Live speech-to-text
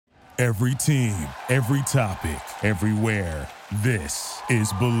Every team, every topic, everywhere. This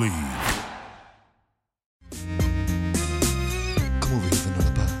is Believe. Come over here for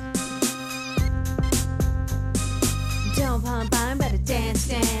another bottle. Don't pump on, better dance,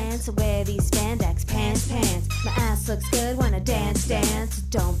 dance. Wear these spandex pants, pants. My ass looks good when I dance, dance.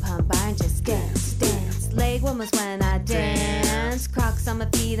 Don't pump on, just dance, dance. Leg warmers when I dance. Crocs on my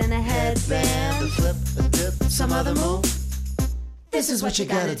feet and a headband. A flip, a dip, some other move. This is what you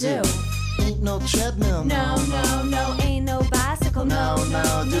gotta do. Ain't no treadmill, No, no, no, ain't no bicycle, no,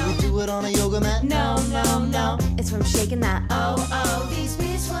 no, Do we no. do it on a yoga mat? No, no, no. It's from shaking that oh. These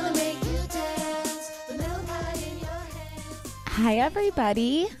beats wanna make you dance. The milk high in your hands. Hi,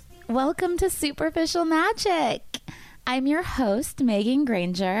 everybody. Welcome to Superficial Magic. I'm your host, Megan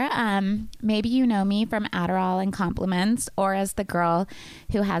Granger. Maybe you know me from Adderall and Compliments, or as the girl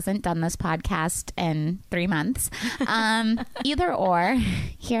who hasn't done this podcast in 3 months. Either or,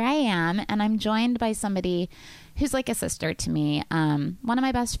 here I am, and I'm joined by somebody who's like a sister to me. One of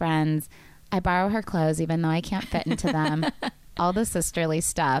my best friends. I borrow her clothes, even though I can't fit into them. All the sisterly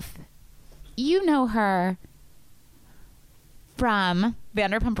stuff. You know her from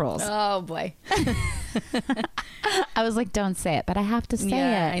Vanderpump Rules. Oh, boy. I was like, don't say it, but I have to say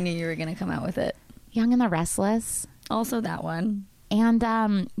I it. knew you were going to come out with it. Young and the Restless. Also that one.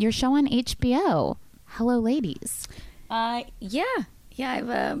 And your show on HBO, Hello Ladies. Yeah,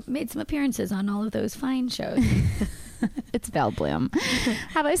 I've made some appearances on all of those fine shows. It's Val Bloom.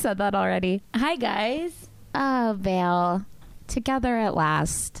 Have I said that already? Hi, guys. Oh, Val. Together at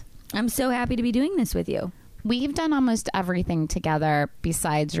last. I'm so happy to be doing this with you. We've done almost everything together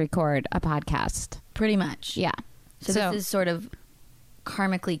besides record a podcast. Pretty much. Yeah. So this is sort of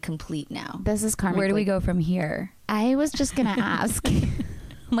karmically complete now. This is karmically. Where do we go from here? I was just going to ask.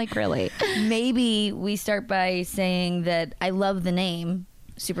 Like, really? Maybe we start by saying that I love the name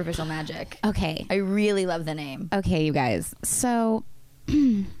Superficial Magic. Okay. I really love the name. Okay, you guys. So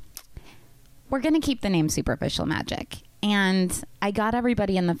we're going to keep the name Superficial Magic. And I got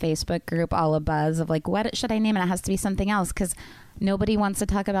everybody in the Facebook group all abuzz of like, what should I name it? It has to be something else because nobody wants to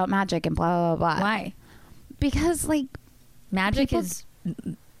talk about magic and blah, blah, blah. Why? Because like Magic people- is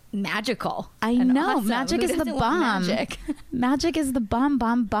magical. I and know. awesome. Magic Who is the doesn't want bomb. Magic? Magic is the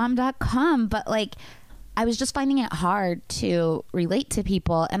bomb.com. But like, I was just finding it hard to relate to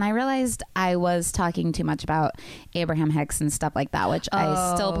people. And I realized I was talking too much about Abraham Hicks and stuff like that, which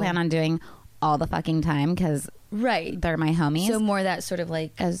I still plan on doing all the fucking time because Right. they're my homies. So more that sort of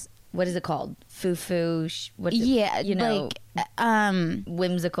like, As what is it called? Foo-foo? yeah, you know, like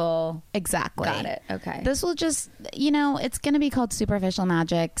whimsical. exactly. Got it. Okay. This will just, it's going to be called Superficial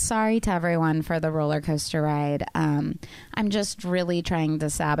Magic. Sorry to everyone for the roller coaster ride. I'm just really trying to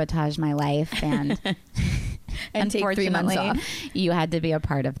sabotage my life, and And take 3 months unfortunately, off. you had to be a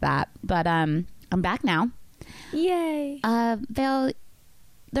part of that. But I'm back now. Yay. Val,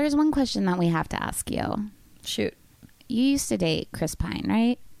 there's one question that we have to ask you. Shoot. You used to date Chris Pine,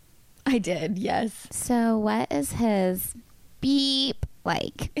 right? I did, yes. So what is his beep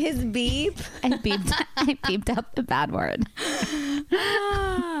like? His beep. I beeped out the bad word.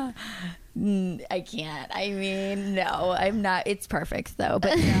 I can't. I mean, no, I'm not. It's perfect, though.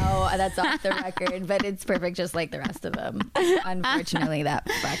 But no, that's off the record. But it's perfect just like the rest of them. Unfortunately, that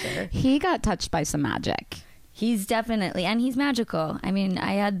fucker. He got touched by some magic. He's definitely, and he's magical. I mean,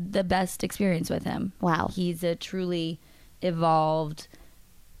 I had the best experience with him. Wow. He's a truly evolved,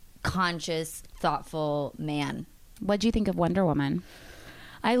 conscious, thoughtful man. What'd you think of Wonder Woman?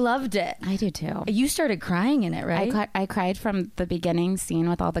 I loved it. I do too. You started crying in it, right? I cried from the beginning scene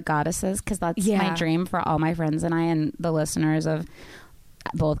with all the goddesses because that's Yeah. my dream for all my friends and I and the listeners of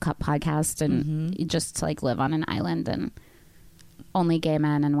both podcasts and just to like live on an island and only gay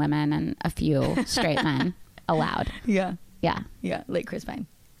men and women and a few straight men allowed. Yeah. Yeah. Yeah. Like Chris Pine.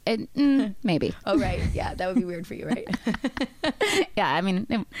 Maybe. Oh, right. Yeah. That would be weird for you, right? Yeah. I mean,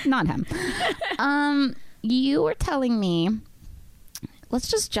 not him. You were telling me, let's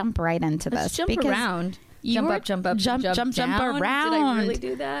just jump right into Let's this. jump because around. you Jump were- up, jump up, jump down. Did I around. really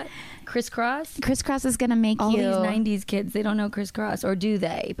do that? Crisscross? Crisscross is going to make All you. these 90s kids, they don't know crisscross. Or do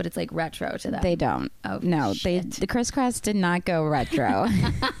they? But it's like retro to them. They don't. Oh, no, shit. the crisscross did not go retro.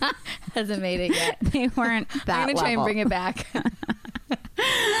 Hasn't made it yet. They weren't that I'm going to try and level. bring it back.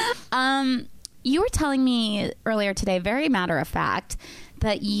 You were telling me earlier today, very matter of fact,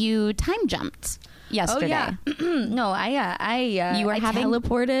 that you time jumped yesterday. Oh, yeah. No, I You were having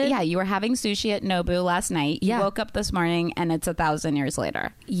teleported. Yeah, you were having sushi at Nobu last night. Yeah. You woke up this morning and it's 1,000 years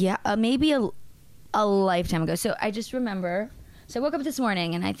later. Yeah, maybe a lifetime ago. So I just remember. So I woke up this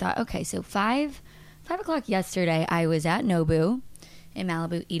morning and I thought, okay, so 5 o'clock yesterday, I was at Nobu in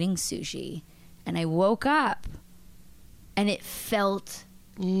Malibu eating sushi, and I woke up and it felt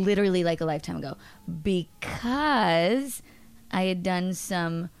literally like a lifetime ago because I had done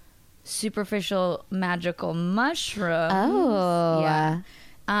some superficial magical mushrooms. Oh. Yeah.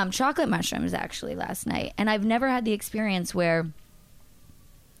 Chocolate mushrooms actually last night. And I've never had the experience where,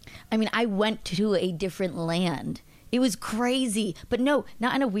 I mean, I went to a different land. It was crazy, but no,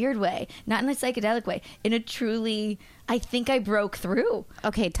 not in a weird way, not in a psychedelic way, in a truly, I think I broke through.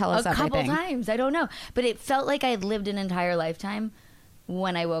 Okay, tell us a couple everything. times. I don't know, but it felt like I had lived an entire lifetime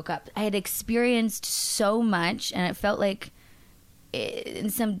when I woke up. I had experienced so much, and it felt like in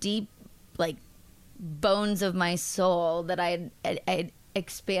some deep, like, bones of my soul that I had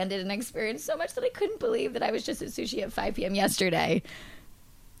expanded and experienced so much that I couldn't believe that I was just at sushi at 5 p.m. yesterday.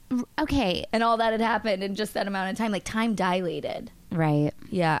 Okay. And all that had happened in just that amount of time. Like, time dilated. Right.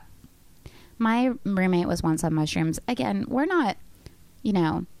 Yeah. My roommate was once on mushrooms. Again, we're not, you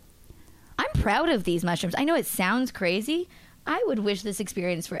know. I'm proud of these mushrooms. I know it sounds crazy. I would wish this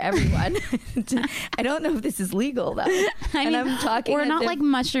experience for everyone. I don't know if this is legal, though. I mean, I'm talking we're as not if- like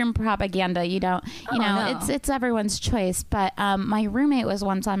mushroom propaganda. You don't, you know, no. it's everyone's choice. But my roommate was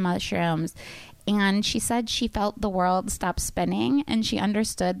once on mushrooms, and she said she felt the world stop spinning, and she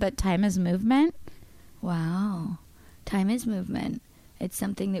understood that time is movement. Wow. Time is movement. It's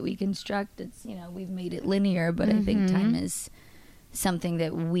something that we construct. It's, you know, we've made it linear, but I think time is something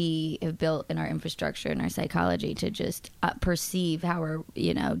that we have built in our infrastructure and our psychology to just perceive how we're,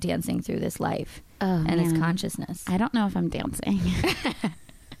 you know, dancing through this life and its man. consciousness. I don't know if I'm dancing.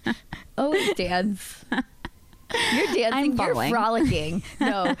 Always dance. You're dancing. I'm You're falling. frolicking.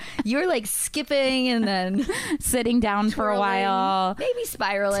 No, you're like skipping and then Sitting down for a twirling, while, maybe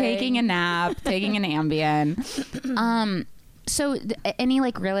spiraling, taking a nap, taking an Ambien. So any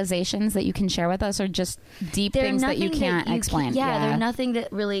like realizations that you can share with us, or just deep They're things that you nothing can't explain? Yeah, they're nothing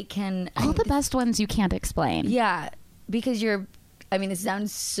that really can. All the best ones you can't explain. Yeah, because you're. I mean, it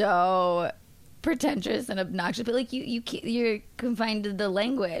sounds so pretentious and obnoxious, but like you're confined to the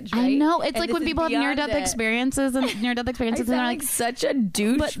language. Right? I know. It's And like this when is people have beyond near-death it. experiences and near-death I experiences, sound and they're like like, such a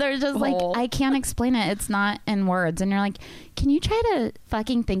douche. but they're just like, I can't explain it. It's not in words. And you're like, can you try to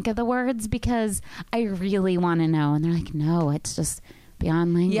fucking think of the words? Because I really want to know. And they're like, no, it's just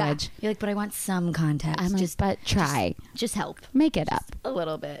beyond language. Yeah, you're like, but I want some context. I'm like, just but try. just help Make it up. a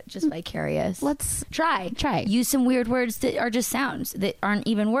little bit, just vicarious. Let's try. Use some weird words that are just sounds that aren't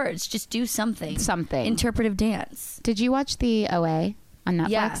even words. Just do something. Interpretive dance. Did you watch the OA on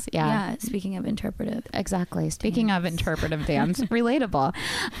Netflix? Yeah. Speaking of interpretive. Exactly. Speaking of interpretive dance, relatable.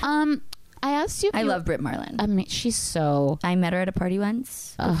 I asked you. If I you love Britt Marlin. I mean, she's so. I met her at a party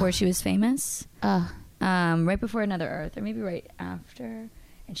once before she was famous. Right before Another Earth, or maybe right after.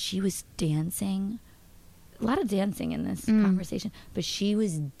 And she was dancing. A lot of dancing in this conversation. But she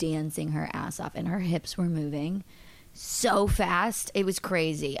was dancing her ass off, and her hips were moving so fast. It was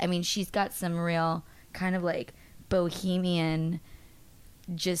crazy. I mean, she's got some real kind of like bohemian,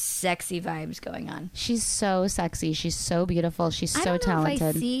 just sexy vibes going on. She's so sexy. She's so beautiful. She's so I don't know talented.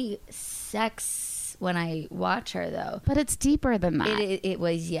 if I see sex when I watch her, though. But it's deeper than that. It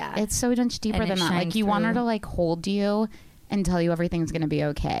was, yeah. It's so much deeper And it than that. Like, shines you want her through. to like hold you and tell you everything's going to be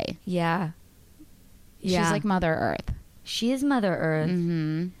okay. Yeah. She's like Mother Earth. She is Mother Earth.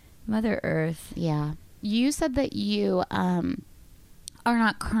 Mm-hmm. Mother Earth. Yeah. You said that you are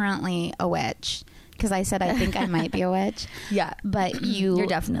not currently a witch, because I said I think I might be a witch. Yeah. But you're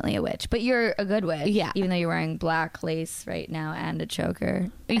definitely a witch. But you're a good witch. Yeah. Even though you're wearing black lace right now and a choker.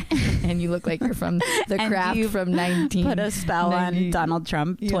 And you look like you're from The And Craft you from 19. put a spell on 90. Donald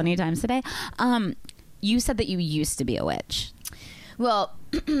Trump 20 times today. You said that you used to be a witch. Well,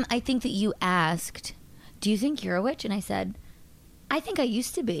 I think that you asked, do you think you're a witch? And I said, I think I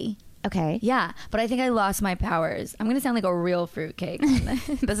used to be. Okay. Yeah, but I think I lost my powers. I'm going to sound like a real fruitcake.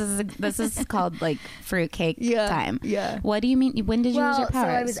 This is called like fruitcake time. Yeah. What do you mean? When did you lose your powers?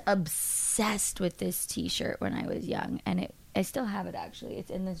 So I was obsessed with this T-shirt when I was young, and I still have it actually.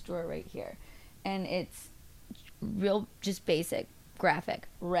 It's in this drawer right here, and it's real, just basic graphic,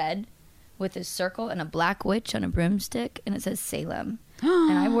 red with a circle and a black witch on a broomstick, and it says Salem.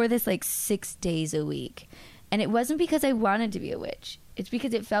 And I wore this like 6 days a week, and it wasn't because I wanted to be a witch. It's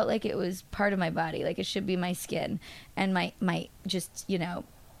because it felt like it was part of my body, like it should be my skin and my just, you know,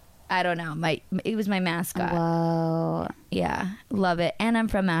 I don't know, it was my mascot. Whoa. Yeah, love it. And I'm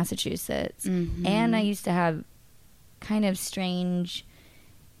from Massachusetts. Mm-hmm. And I used to have kind of strange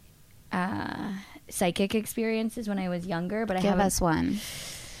psychic experiences when I was younger, but I Give haven't. us one.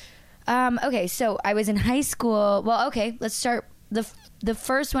 Okay, so I was in high school. Well, okay, let's start. The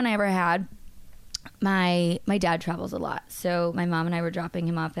first one I ever had my dad travels a lot, so my mom and I were dropping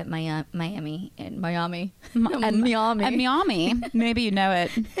him off at Miami. At Miami. Maybe you know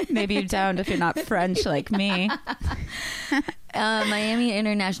it. Maybe you don't if you're not French like me. Miami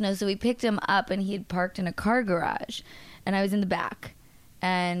International. So we picked him up, and he had parked in a car garage, and I was in the back.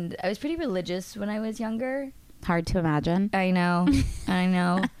 And I was pretty religious when I was younger. Hard to imagine. I know.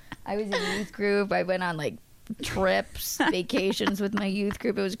 I was in youth group. I went on like trips, vacations with my youth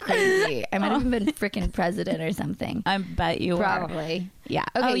group. It was crazy. I might have even been freaking president or something. I bet you were. Probably. Yeah.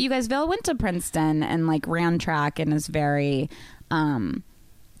 Okay. Oh, you guys went to Princeton and like ran track and is very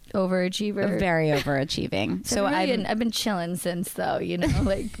overachiever. Very overachieving. So I've been chilling since, though,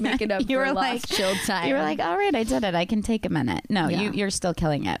 like making up for lost chill time. You were like, all right, I did it. I can take a minute. No, Yeah. you're still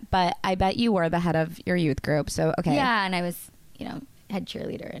killing it. But I bet you were the head of your youth group. So, okay. Yeah, and I was, head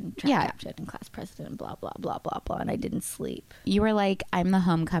cheerleader and track captain and class president and blah, blah, blah, blah, blah. And I didn't sleep. You were like, I'm the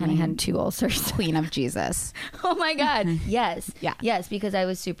homecoming And I had 2 ulcers. queen of Jesus. Oh my God. Yes. Yeah. Yes, because I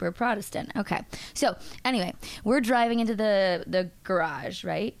was super Protestant. Okay. So anyway, we're driving into the garage,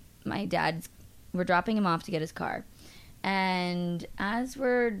 right? We're dropping him off to get his car. And as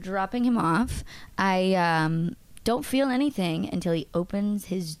we're dropping him off, I don't feel anything until he opens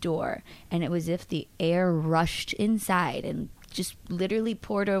his door. And it was as if the air rushed inside and just literally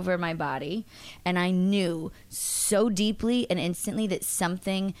poured over my body. And I knew so deeply and instantly that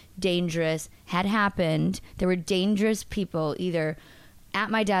something dangerous had happened. There were dangerous people either at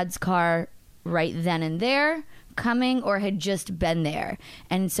my dad's car right then and there, coming, or had just been there.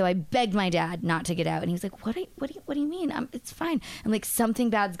 And so I begged my dad not to get out, and he was like, what do you mean? It's fine. I'm like, something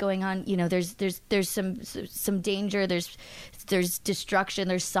bad's going on. There's some danger, there's destruction,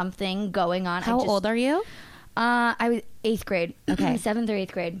 there's something going on. How old are you? I was 8th grade. Okay. 7th or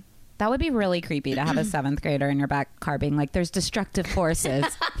 8th grade. That would be really creepy to have a 7th grader in your back car being like, there's destructive forces.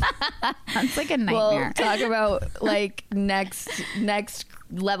 That's like a nightmare. Well, talk about like next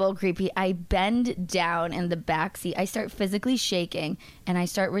level creepy. I bend down in the back seat. I start physically shaking, and I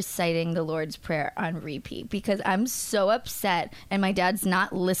start reciting the Lord's Prayer on repeat because I'm so upset, and my dad's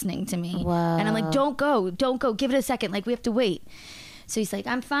not listening to me. Whoa. And I'm like, don't go, give it a second. Like, we have to wait. So he's like,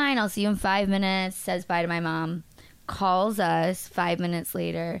 I'm fine. I'll see you in 5 minutes. Says bye to my mom. Calls us 5 minutes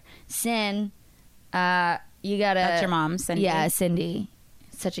later. Sin, you gotta. That's your mom, Cindy? Yeah, Cindy.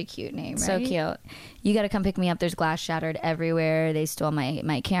 Such a cute name, right? So cute. You got to come pick me up. There's glass shattered everywhere. They stole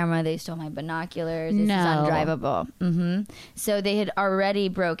my camera. They stole my binoculars. This is undrivable. Mm-hmm. So they had already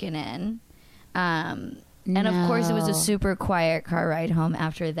broken in. And of course, it was a super quiet car ride home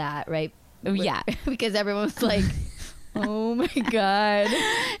after that, right? Yeah. Because everyone was like, oh my God.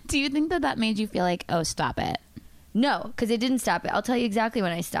 Do you think that made you feel like, oh, stop it? No, because it didn't stop it. I'll tell you exactly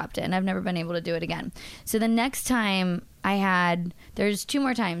when I stopped it, and I've never been able to do it again. So the next time there's 2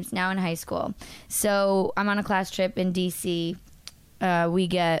 more times now in high school. So I'm on a class trip in D.C. We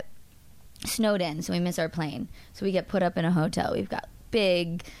get snowed in, so we miss our plane. So we get put up in a hotel. We've got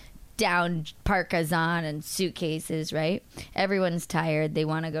big down parkas on and suitcases, right? Everyone's tired. They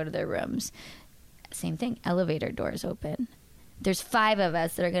want to go to their rooms. Same thing. Elevator doors open. There's 5 of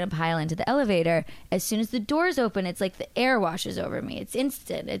us that are going to pile into the elevator. As soon as the doors open, it's like the air washes over me. It's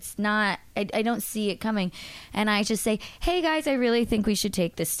instant. It's not, I don't see it coming. And I just say, hey guys, I really think we should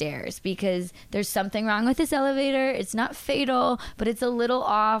take the stairs because there's something wrong with this elevator. It's not fatal, but it's a little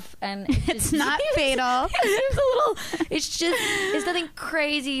off. And it's not fatal. It's nothing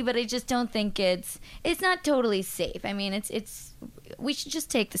crazy, but I just don't think it's not totally safe. I mean, we should just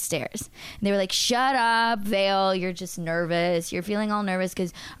take the stairs. And they were like, shut up, Vale. You're just nervous. You're feeling all nervous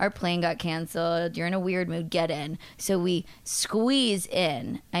because our plane got canceled. You're in a weird mood. Get in. So we squeeze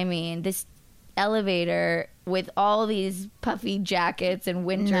in. I mean, this elevator with all these puffy jackets and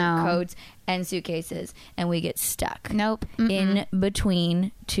winter coats and suitcases. And we get stuck. Nope. In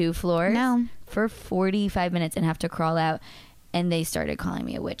between 2 floors. No. For 45 minutes and have to crawl out. And they started calling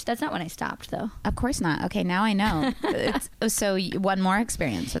me a witch. That's not when I stopped, though. Of course not. Okay, now I know. So one more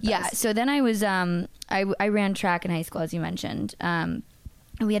experience with this. Yeah, so then I was, I ran track in high school, as you mentioned.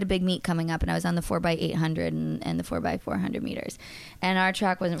 We had a big meet coming up, and I was on the 4x800 and the 4x400 meters. And our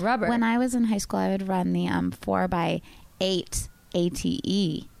track wasn't rubber. When I was in high school, I would run the 4x8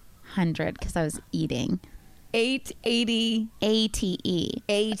 ATE 100 because I was eating. 880 ATE.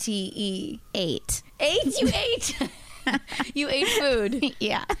 ATE. 8. 8? You ate? You ate food.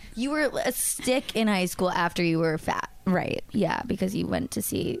 Yeah. You were a stick in high school after you were fat. Right. Yeah, because you went to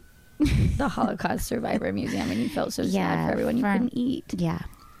see the Holocaust Survivor Museum and you felt so sad for everyone you couldn't eat. Yeah.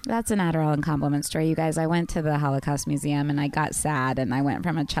 That's an Adderall and compliment story, you guys. I went to the Holocaust Museum and I got sad, and I went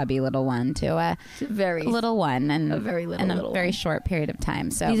from a chubby little one to a Very little one, and a very little in a little very one. short period of time.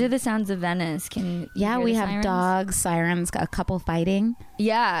 So These are the sounds of Venice. Can you yeah, hear we the have sirens? dogs, sirens, a couple fighting.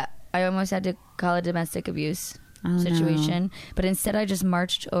 Yeah, I almost had to call a domestic abuse Oh, situation, but instead I just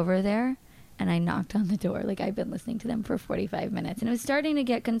marched over there and I knocked on the door. Like, I've been listening to them for 45 minutes, and it was starting to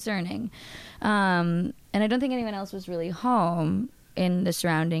get concerning. And I don't think anyone else was really home in the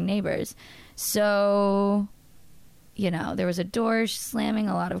surrounding neighbors. So, you know, there was a door slamming,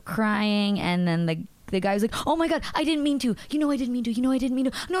 a lot of crying, and then the guy was like, "Oh my God, I didn't mean to. You know I didn't mean to. You know I didn't mean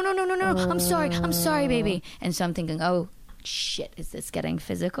to. No. I'm sorry, baby." And so I'm thinking, oh, shit, is this getting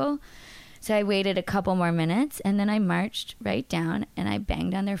physical? So I waited a couple more minutes, and then I marched right down, and I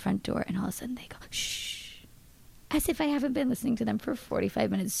banged on their front door, and all of a sudden they go, "Shh," as if I haven't been listening to them for 45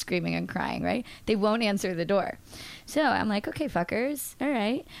 minutes screaming and crying, right? They won't answer the door. So I'm like, okay, fuckers, all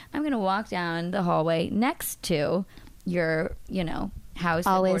right. I'm going to walk down the hallway next to your, house. that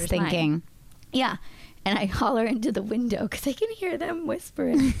Always borders mine. thinking. Yeah. And I holler into the window because I can hear them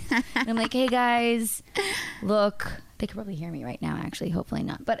whispering. And I'm like, hey, guys, look. They could probably hear me right now, actually. Hopefully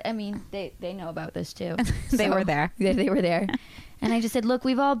not. But, I mean, they know about this, too. They were there. They were there. And I just said, look,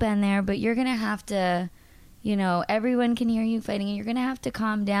 we've all been there, but you're going to have to, everyone can hear you fighting, and you're going to have to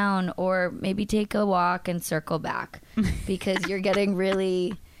calm down or maybe take a walk and circle back because you're getting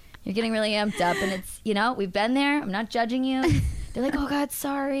really amped up. And it's, we've been there. I'm not judging you. They're like, oh, God,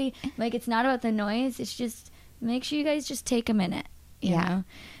 sorry. Like, it's not about the noise. It's just make sure you guys just take a minute, you know?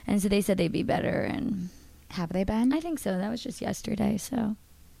 And so they said they'd be better. And Have they been? I think so. That was just yesterday. So,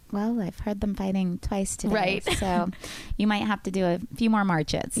 Well, I've heard them fighting twice today. Right. So you might have to do a few more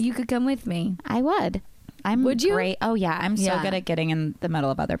marches. you could come with me. I would. I'm Would you? great. Oh, yeah. I'm so Yeah. good at getting in the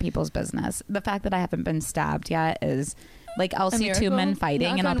middle of other people's business. The fact that I haven't been stabbed yet is like, I'll see two miracle. men fighting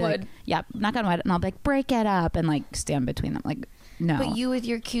Knock and I'll on be wood. like, yeah, knock on wood. And I'll be like, break it up, and like stand between them. Like, no. But you with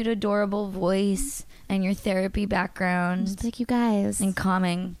your cute, adorable voice and your therapy background Just like, you guys. and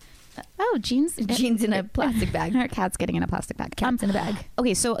calming. Oh, Jean's Jeans in a plastic bag. Her cat's getting in a plastic bag. Cat's in a bag.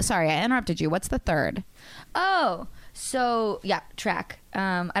 Okay, so sorry, I interrupted you. What's the third? Oh, so yeah, track.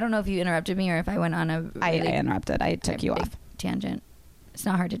 I don't know if you interrupted me or if I went on a I really interrupted. I took you big off. tangent. It's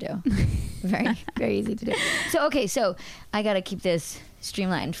not hard to do. Very, very easy to do. So okay, so I got to keep this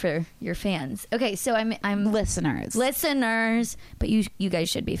streamlined for your fans. Okay, so I'm Listeners. listeners, but you guys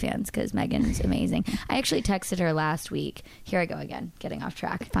should be fans because Megan's amazing. I actually texted her last week. Here I go again, getting off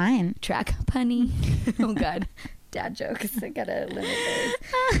track. Fine. Track punny. Oh God, dad jokes. I gotta limit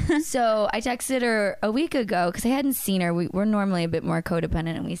those. So I texted her a week ago because I hadn't seen her. We're normally a bit more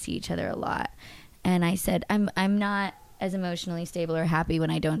codependent and we see each other a lot. And I said, I'm not as emotionally stable or happy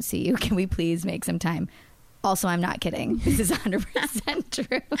when I don't see you. Can we please make some time? Also, I'm not kidding. This is 100%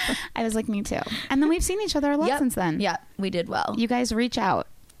 true. I was like, me too. And then we've seen each other a lot Yep. since then. Yeah, we did well. You guys reach out.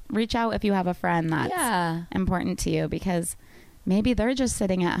 Reach out if you have a friend that's Yeah. important to you, because maybe they're just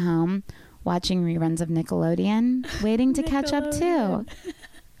sitting at home watching reruns of Nickelodeon, waiting to catch up too.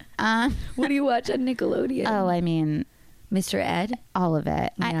 What do you watch on Nickelodeon? Oh, I mean, Mr. Ed. all of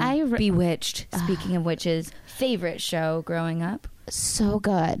it. Yeah. Bewitched. Speaking of witches, favorite show growing up. So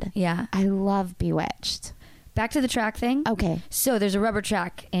good. Yeah. I love Bewitched. Back to the track thing. Okay. So there's a rubber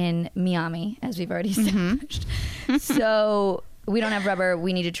track in Miami, as we've already established. So we don't have rubber.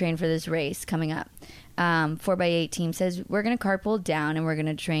 We need to train for this race coming up. 4x8 team says we're going to carpool down and we're going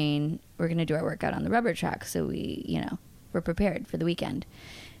to train. We're going to do our workout on the rubber track. So we're prepared for the weekend.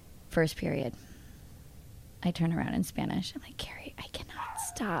 First period. I turn around in Spanish. I'm like, Carrie, I cannot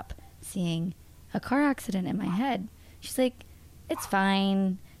stop seeing a car accident in my head. She's like, it's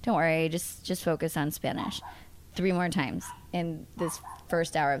fine. Don't worry. Just focus on Spanish. 3 more times in this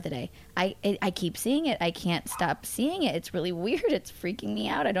first hour of the day. I keep seeing it. I can't stop seeing it. It's really weird. It's freaking me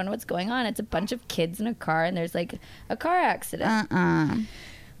out. I don't know what's going on. It's a bunch of kids in a car and there's like a car accident.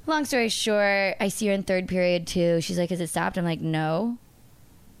 Long story short, I see her in third period too. She's like, has it stopped? I'm like, no.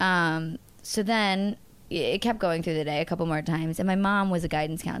 So then it kept going through the day a couple more times. And my mom was a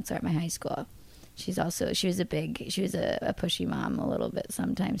guidance counselor at my high school. She was a pushy mom a little bit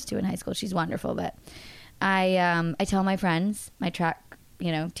sometimes too in high school. She's wonderful. But I tell my friends, my track,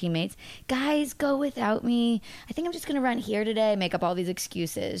 teammates, guys, go without me. I think I'm just going to run here today, make up all these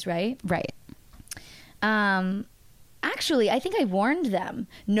excuses. Right. Right. Actually, I think I warned them.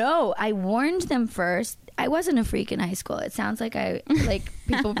 No, I warned them first. I wasn't a freak in high school. It sounds like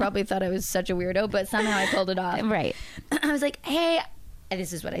people probably thought I was such a weirdo, but somehow I pulled it off. Right. I was like, hey,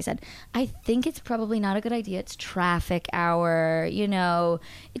 this is what I said. I think it's probably not a good idea. It's traffic hour, you know.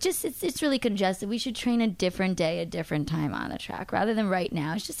 It's really congested. We should train a different day, a different time on the track rather than right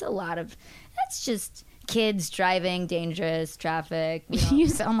now. It's just a lot of, that's just kids driving, dangerous, traffic. You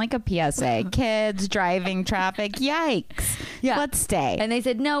sound like a PSA. Kids driving, traffic. Yikes. Yeah. Let's stay. And they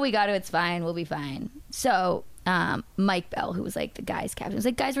said, no, we got to. It's fine. We'll be fine. So Mike Bell, who was like the guy's captain, was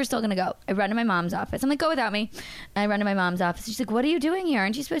like, guys, we're still going to go. I run to my mom's office. I'm like, go without me. I run to my mom's office. She's like, what are you doing here?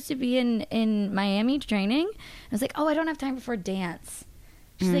 Aren't you supposed to be in Miami training? I was like, oh, I don't have time before dance.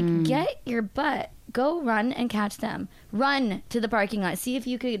 She's like, get your butt. Go run and catch them. Run to the parking lot. See if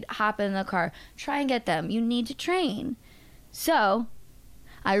you could hop in the car. Try and get them. You need to train. So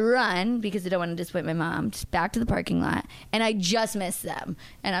I run because I don't want to disappoint my mom. Just back to the parking lot. And I just missed them.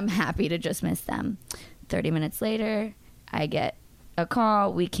 And I'm happy to just miss them. 30 minutes later, I get a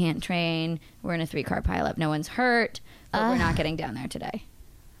call. We can't train. We're in a 3-car pileup. No one's hurt. But we're not getting down there today.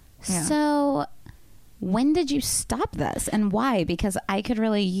 Yeah. So when did you stop this and why? Because I could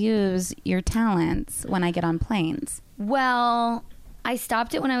really use your talents when I get on planes. Well, I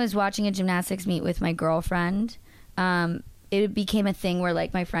stopped it when I was watching a gymnastics meet with my girlfriend. It became a thing where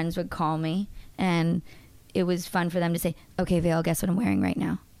like my friends would call me and it was fun for them to say, okay, Vale, guess what I'm wearing right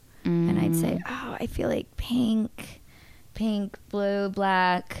now? And I'd say, oh, I feel like pink, blue,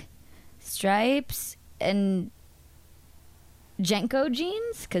 black stripes and Jenko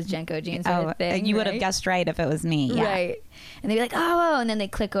jeans, because Jenko jeans are a thing. You would right? have guessed right if it was me. Yeah. Right. And they'd be like, oh, and then they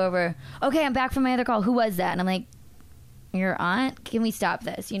click over, okay, I'm back from my other call. Who was that? And I'm like, your aunt? Can we stop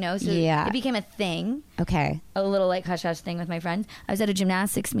this? You know? So Yeah. it became a thing. Okay. A little like hush-hush thing with my friends. I was at a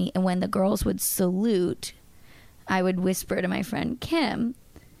gymnastics meet, and when the girls would salute, I would whisper to my friend Kim,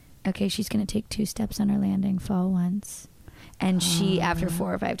 okay, she's going to take 2 steps on her landing, fall once. And she, after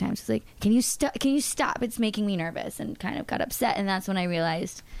 4 or 5 times, was like, can you stop? It's making me nervous, and kind of got upset. And that's when I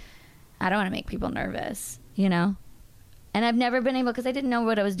realized I don't want to make people nervous, you know? And I've never been able, because I didn't know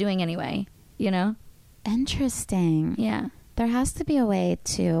what I was doing anyway, you know? Interesting. Yeah. There has to be a way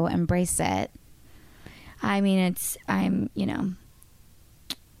to embrace it. I mean, it's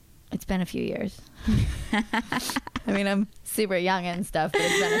been a few years. I mean, I'm super young and stuff, but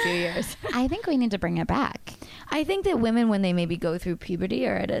it's been a few years. I think we need to bring it back. I think that women, when they maybe go through puberty,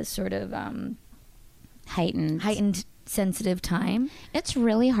 are at a sort of heightened sensitive time. It's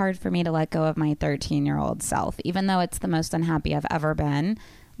really hard for me to let go of my 13-year-old self, even though it's the most unhappy I've ever been.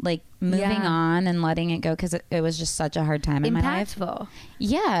 Like moving on and letting it go, because it was just such a hard time in my life. Impactful.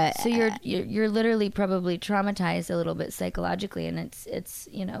 Yeah. So you're literally probably traumatized a little bit psychologically, and it's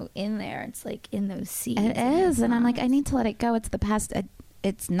in there. It's like in those seeds. It is, and I'm like, I need to let it go. It's the past.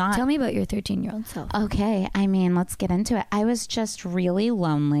 It's not. Tell me about your 13-year-old self. Okay, I mean, let's get into it. I was just really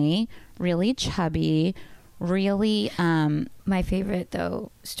lonely, really chubby, really. My favorite though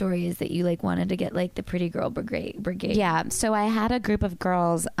story is that you like wanted to get like the pretty girl brigade. Yeah, so I had a group of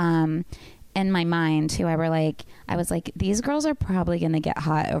girls in my mind who I was like, these girls are probably going to get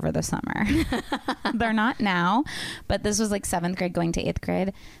hot over the summer. They're not now, but this was like 7th grade going to 8th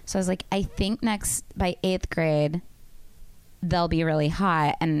grade. So I was like, I think by 8th grade, they'll be really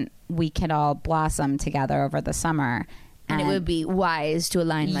hot and we could all blossom together over the summer. And it would be wise to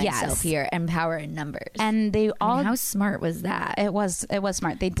align myself here and power in numbers. And they all... I mean, how smart was that? It was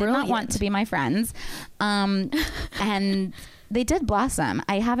smart. They did not want to be my friends. And they did blossom.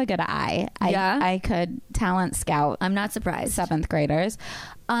 I have a good eye. I could talent scout. I'm not surprised. 7th graders.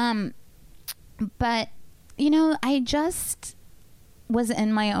 But, I just was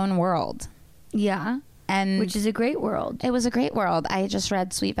in my own world. Yeah. Which is a great world. It was a great world. I just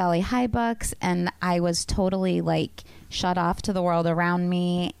read Sweet Valley High books, and I was totally like shut off to the world around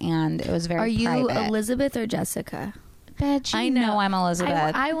me, and it was very private. Are you Elizabeth or Jessica? Bitch, I know I'm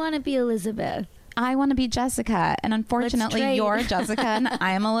Elizabeth. I want to be Elizabeth. I want to be Jessica, and unfortunately you're Jessica and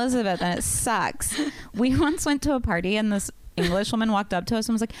I'm Elizabeth, and it sucks. We once went to a party, and this English woman walked up to us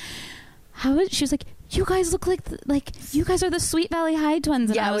and was like, she was like, you guys look like you guys are the Sweet Valley High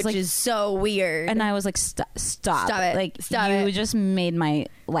twins. And I was which is so weird. And I was like, stop it. Like, stop you it. just made my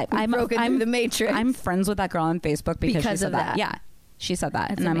life. I'm through the matrix. I'm friends with that girl on Facebook because she said that. Yeah. She said that.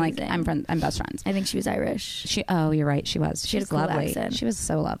 That's and amazing. I'm like, I'm best friends. I think she was Irish. You're right. She was. She had was a cool lovely. accent. She was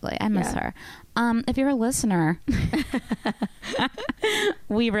so lovely. I miss her. If you're a listener,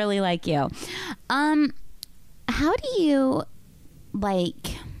 we really like you. How do you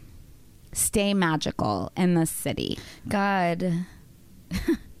stay magical in this city? God.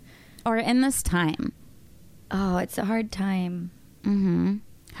 Or in this time? Oh, it's a hard time. Mm-hmm.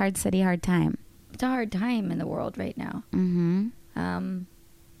 Hard city, hard time. It's a hard time in the world right now. Mm-hmm.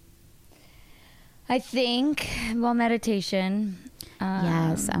 I think, well, meditation.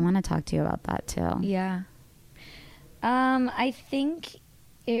 Yes, I want to talk to you about that too. Yeah. I think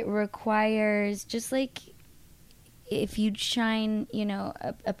it requires, just like if you shine, you know,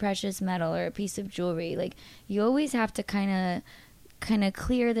 a precious metal or a piece of jewelry, like you always have to kind of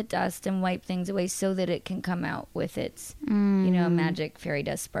clear the dust and wipe things away so that it can come out with its, you know, magic fairy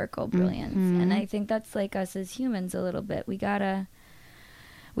dust sparkle brilliance. And I think that's like us as humans a little bit. We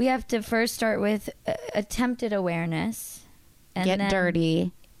have to first start with attempted awareness. And Get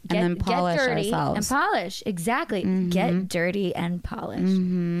dirty. And then polish get dirty ourselves. and polish. Exactly. Get dirty and polish.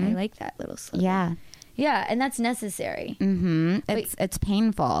 I like that little slogan. Yeah. Yeah, and that's necessary. It's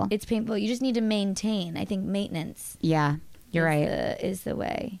painful. It's painful. You just need to maintain. I think maintenance. Yeah, you're right. Is the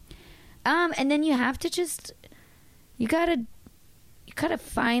way. And then you have to just you gotta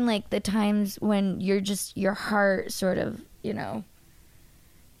find like the times when your heart sort of, you know,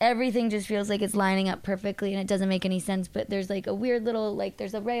 everything just feels like it's lining up perfectly and it doesn't make any sense, but there's like a weird little, like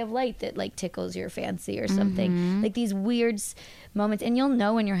there's a ray of light that like tickles your fancy or something. Like these weird moments, and you'll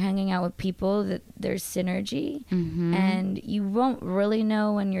know when you're hanging out with people that there's synergy, and you won't really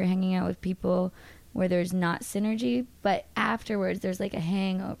know when you're hanging out with people where there's not synergy, but afterwards there's like a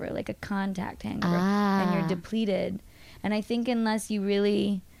hangover, like a contact hangover, and you're depleted. And I think unless you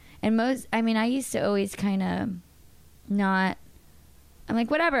really, and I used to always kind of not, I'm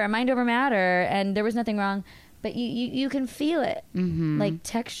like, whatever, mind over matter, and there was nothing wrong, but you can feel it, like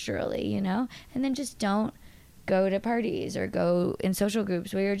texturally, you know, and then just don't go to parties or go in social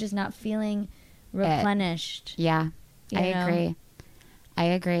groups where you're just not feeling replenished. Yeah, I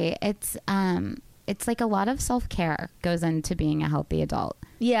agree. It's like a lot of self-care goes into being a healthy adult.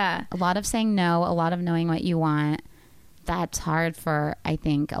 Yeah. A lot of saying no, a lot of knowing what you want. That's hard for, I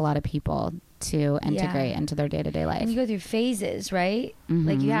think, a lot of people to integrate into their day-to-day life. And you go through phases, right?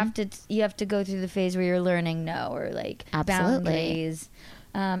 Like you have to go through the phase where you're learning no, or like boundaries.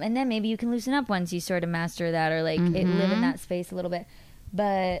 And then maybe you can loosen up once you sort of master that, or like live in that space a little bit.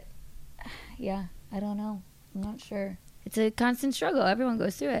 But yeah, I don't know. I'm not sure. It's a constant struggle. Everyone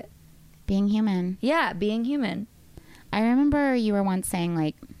goes through it. Being human. Yeah, being human. I remember you were once saying,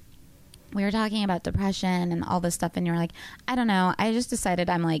 like, we were talking about depression and all this stuff, and you were like, I don't know, I just decided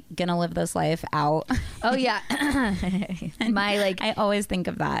I'm like gonna live this life out. Oh yeah. My like, I always think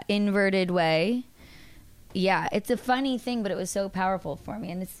of that inverted way. Yeah, it's a funny thing, but it was so powerful for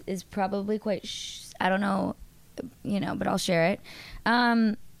me, and it's probably quite I don't know, you know, but I'll share it.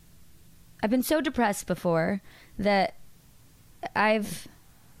 I've been so depressed before that I've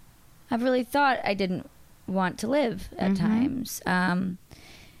really thought I didn't want to live at times.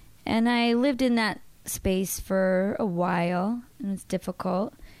 And I lived in that space for a while, and it was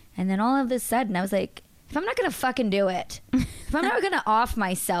difficult. And then all of a sudden, I was like, if I'm not going to fucking do it, if I'm not going to off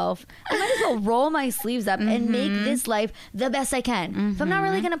myself, I might as well roll my sleeves up and make this life the best I can. If I'm not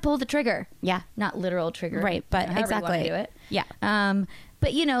really going to pull the trigger. Yeah. Not literal trigger. Right, but however exactly. you wanna do it. Yeah.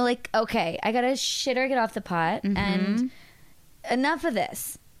 But, you know, like, okay, I got to shit or get off the pot, and enough of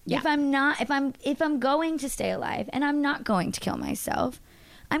this. Yeah. If I'm going to stay alive and I'm not going to kill myself,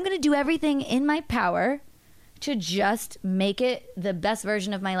 I'm going to do everything in my power to just make it the best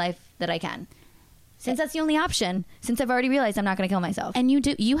version of my life that I can. Since that's the only option, since I've already realized I'm not going to kill myself. And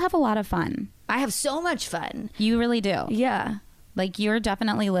you have a lot of fun. I have so much fun. You really do. Yeah. Like, you're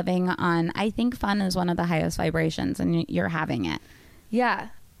definitely living on, I think fun is one of the highest vibrations, and you're having it.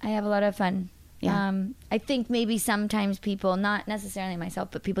 Yeah. I have a lot of fun. Yeah. I think maybe sometimes people, not necessarily myself,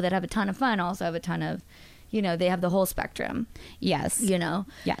 but people that have a ton of fun also have a ton of, you know, they have the whole spectrum. Yes. You know?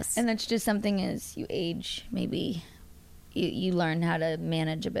 Yes. And that's just something as you age, maybe you learn how to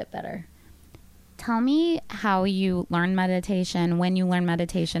manage a bit better. Tell me how you learned meditation, when you learned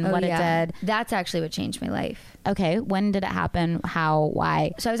meditation, what it did. That's actually what changed my life. Okay. When did it happen? How?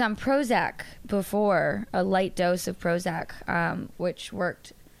 Why? So I was on Prozac before, a light dose of Prozac, which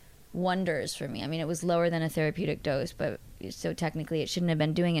worked wonders for me. I mean, it was lower than a therapeutic dose, but so technically it shouldn't have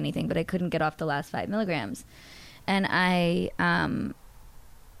been doing anything, but I couldn't get off the last 5 milligrams. And I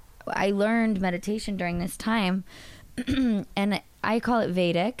learned meditation during this time, and I call it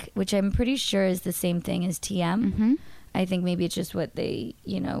Vedic, which I'm pretty sure is the same thing as TM. I think maybe it's just what they,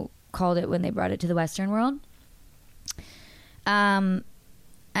 you know, called it when they brought it to the Western world.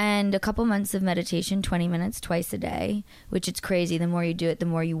 And a couple months of meditation, 20 minutes twice a day, which it's crazy. The more you do it, the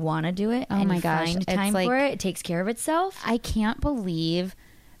more you want to do it. Oh and my you gosh. find time for it. It takes care of itself. I can't believe,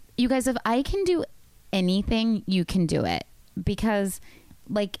 you guys, if I can do anything, you can do it. Because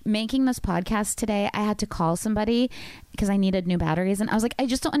like making this podcast today, I had to call somebody because I needed new batteries. And I was like, I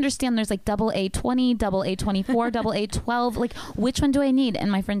just don't understand. There's like double A20, double A24, double A12. Like, which one do I need?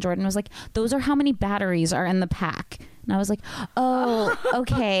 And my friend Jordan was like, those are how many batteries are in the pack. And I was like, oh,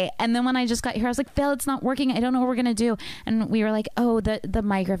 okay. And then when I just got here, I was like, Phil, it's not working. I don't know what we're going to do. And we were like, oh, the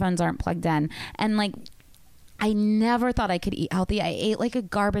microphones aren't plugged in. And like, I never thought I could eat healthy. I ate like a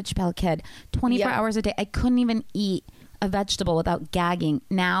garbage pail kid 24 hours a day. I couldn't even eat a vegetable without gagging.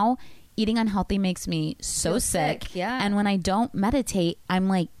 Now, eating unhealthy makes me so sick. Yeah. And when I don't meditate, I'm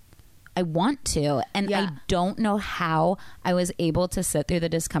like, I want to. And I don't know how I was able to sit through the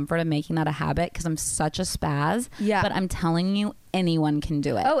discomfort of making that a habit because I'm such a spaz. Yeah. But I'm telling you, anyone can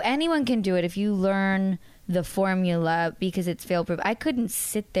do it. Oh, anyone can do it if you learn the formula because it's fail proof. I couldn't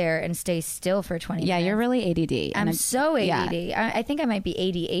sit there and stay still for 20 minutes. Yeah, you're really ADD. I'm so ADD. Yeah. I think I might be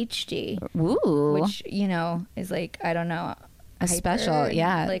ADHD. Ooh. Which, you know, is like, I don't know. A special,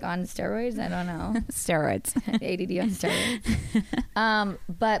 yeah. Like on steroids? I don't know. Steroids. ADD on steroids.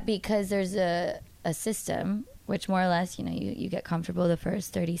 But because there's a system, which more or less, you know, you get comfortable the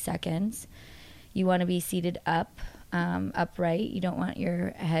first 30 seconds. You want to be seated upright. You don't want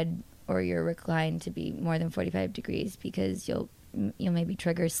your head or your recline to be more than 45 degrees because you'll maybe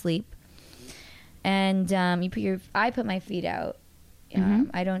trigger sleep. And I put my feet out.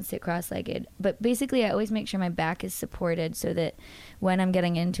 I don't sit cross-legged, but basically I always make sure my back is supported so that when I'm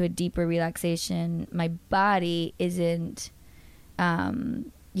getting into a deeper relaxation, my body isn't,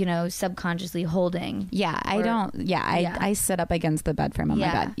 subconsciously holding. Yeah, I sit up against the bed frame on my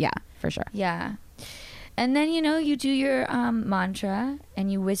bed. Yeah, for sure. Yeah. And then, you do your mantra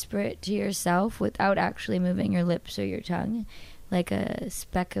and you whisper it to yourself without actually moving your lips or your tongue, like a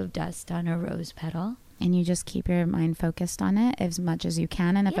speck of dust on a rose petal. And you just keep your mind focused on it as much as you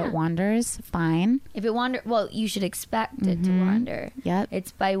can. And if it wanders, fine. If it wanders, well, you should expect it to wander. Yep.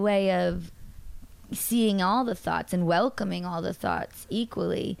 It's by way of seeing all the thoughts and welcoming all the thoughts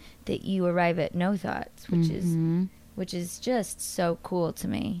equally that you arrive at no thoughts, which is just so cool to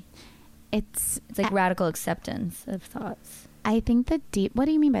me. It's like radical acceptance of thoughts. I think what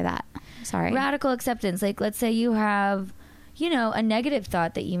do you mean by that? Sorry. Radical acceptance. Like, let's say you have, a negative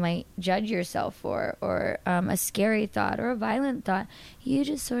thought that you might judge yourself for, or a scary thought or a violent thought. You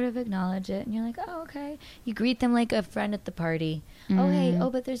just sort of acknowledge it and you're like, oh, okay. You greet them like a friend at the party. Oh, hey,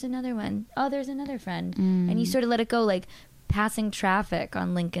 but there's another one. Oh, there's another friend. And you sort of let it go, like passing traffic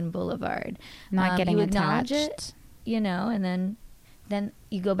on Lincoln Boulevard. Not getting you attached. Acknowledge it, and then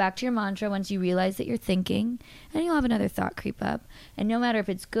you go back to your mantra once you realize that you're thinking, and you'll have another thought creep up. And no matter if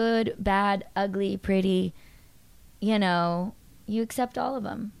it's good, bad, ugly, pretty, you accept all of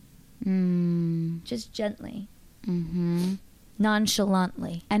them. Just gently.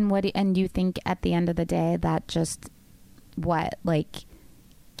 Nonchalantly. And you think at the end of the day that just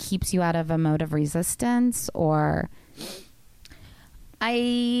keeps you out of a mode of resistance, or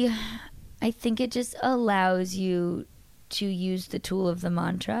I think it just allows you to use the tool of the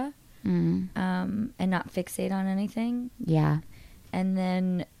mantra and not fixate on anything. Yeah. And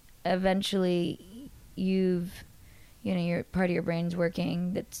then eventually your part of your brain's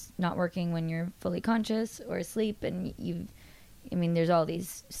working that's not working when you're fully conscious or asleep. And there's all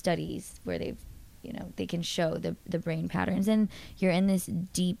these studies where they can show the brain patterns, and you're in this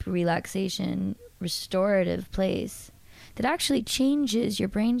deep relaxation, restorative place that actually changes your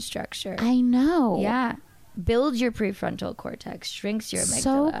brain structure. I know. Yeah. Builds your prefrontal cortex, shrinks your amygdala.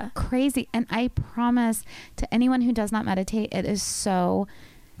 So crazy. And I promise to anyone who does not meditate, it is so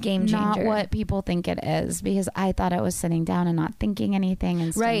game changer. Not what people think it is, because I thought I was sitting down and not thinking anything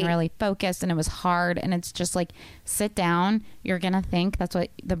and staying really focused, and it was hard. And it's just like, sit down, you're gonna think. That's what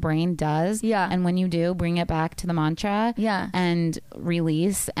the brain does. Yeah. And when you do, bring it back to the mantra. Yeah. And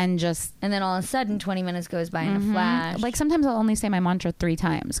release, and then all of a sudden 20 minutes goes by in a flash. Like sometimes I'll only say my mantra 3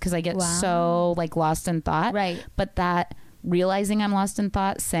 times because I get so lost in thought. Right. But that realizing I'm lost in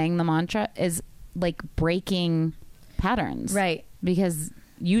thought, saying the mantra is like breaking patterns. Right. Because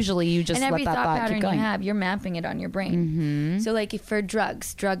usually you just let that thought keep going. You have, you're mapping it on your brain. So like for drug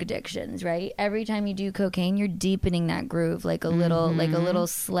addictions, right? Every time you do cocaine, you're deepening that groove like a little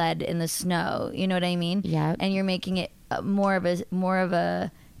sled in the snow. You know what I mean? Yeah. And you're making it more of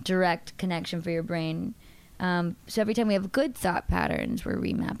a direct connection for your brain. So every time we have good thought patterns, we're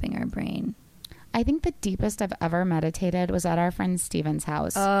remapping our brain. I think the deepest I've ever meditated was at our friend Steven's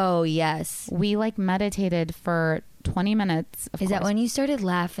house. Oh, yes. We meditated for 20 minutes. Is that when you started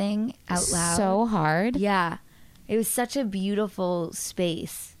laughing out loud? So hard. Yeah. It was such a beautiful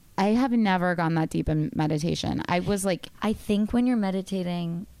space. I have never gone that deep in meditation. I think when you're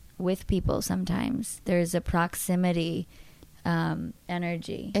meditating with people sometimes, there's a proximity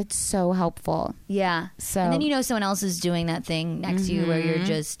energy. It's so helpful. Yeah. So- and then you know someone else is doing that thing next to you where you're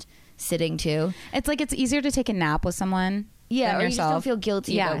just sitting too. It's like it's easier to take a nap with someone. Yeah, than or you just don't yourself. feel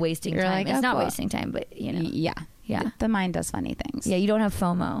guilty Yeah. about wasting You're time. like, It's oh, not cool. wasting time, but you know. Yeah. Yeah. The mind does funny things. Yeah, you don't have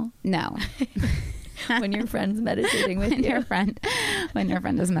FOMO No. when your friend's meditating with when you. when your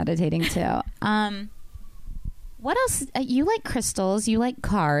friend is meditating too. What else? You like crystals? You like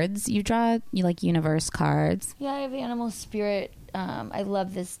cards? You like universe cards? Yeah, I have Animal Spirit. I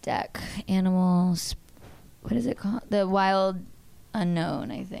love this deck. What is it called? The Wild Unknown,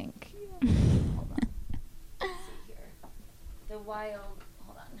 I think. Hold on. Let's see here. The Wild.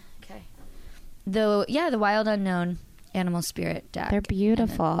 Hold on. Okay. The Wild Unknown Animal Spirit deck. They're And then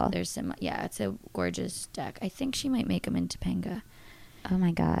beautiful. There's some. Yeah, it's a gorgeous deck. I think she might make them in Topanga. Oh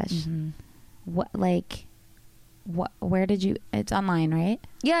my gosh! Mm-hmm. Where did you? It's online, right?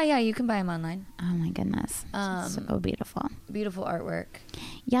 Yeah, you can buy them online. Oh my goodness! So beautiful. Beautiful artwork.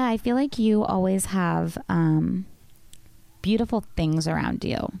 Yeah, I feel like you always have beautiful things around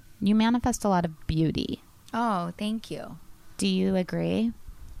you. You manifest a lot of beauty. Oh, thank you. Do you agree?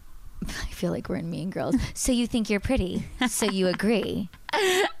 I feel like we're in Mean Girls. So you think you're pretty, so you agree.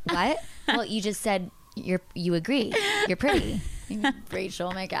 What? Well, you just said you agree. You're pretty.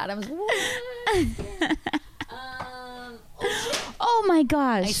 Rachel McAdams. Oh my I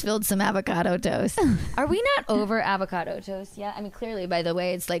gosh! spilled some avocado toast. Are we not over avocado toast yet? I mean, clearly, by the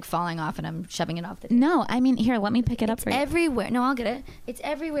way, it's like falling off and I'm shoving it off the table. No, I mean here. Let me pick it up for you. Everywhere. No, I'll get it. It's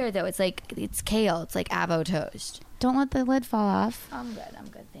everywhere, though. It's like, it's kale. It's like avo toast. Don't let the lid fall off. I'm good.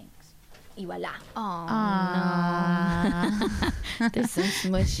 Thanks. Y voila. Oh, No. this is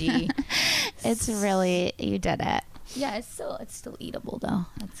smushy. It's really, you did it. Yeah, it's still eatable, though.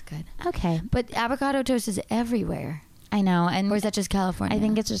 That's good. Okay. But avocado toast is everywhere. I know. And Or is that just California? I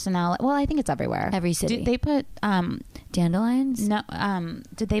think it's just an outlet. Well, I think it's everywhere. Every city. Did they put, dandelions? no,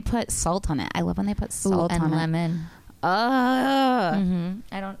 did they put salt on it? I love when they put Ooh, salt and on lemon. it. Mm-hmm.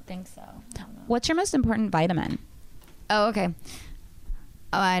 I don't think so. I don't know. What's your most important vitamin? Oh, okay.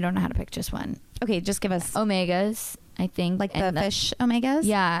 Oh, I don't know how to pick just one. Okay, just give us Omegas, I think. like the And fish omegas?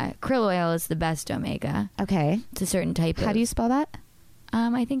 Yeah, krill oil is the best omega. Okay. It's a certain type of. How do you spell that?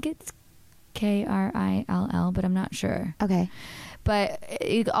 I think it's KRILL, but I'm not sure. Okay. But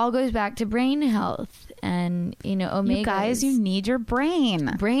it all goes back to brain health and, omegas. You guys, you need your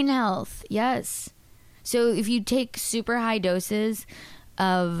brain. Brain health, yes. So if you take super high doses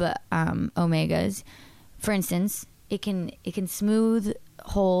of omegas, for instance, it can smooth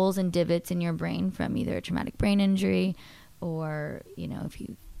holes and divots in your brain from either a traumatic brain injury or, if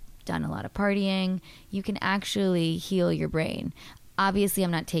you've done a lot of partying, you can actually heal your brain. Obviously, I'm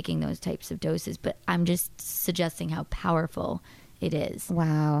not taking those types of doses, but I'm just suggesting how powerful it is.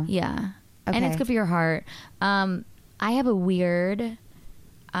 Wow. Yeah. Okay. And it's good for your heart. I have a weird...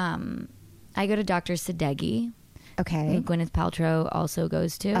 I go to Dr. Sadeghi. Okay. Who Gwyneth Paltrow also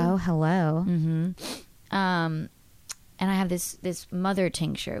goes to. Oh, hello. Mm-hmm. And I have this mother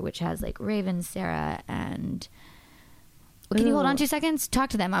tincture, which has like Raven, Sarah, and... Can you hold on 2 seconds? Talk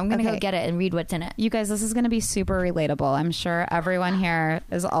to them. I'm going to Okay. go get it and read what's in it. You guys, this is going to be super relatable. I'm sure everyone here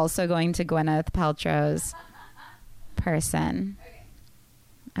is also going to Gwyneth Paltrow's person.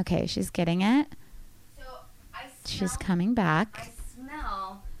 Okay, she's getting it. So She's coming back.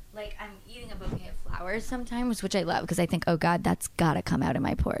 smell like I'm eating a bouquet of flowers sometimes, which I love because I think, oh God, that's got to come out of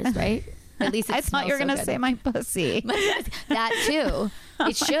my pores, right? At least it I thought you were going to say my pussy. that too.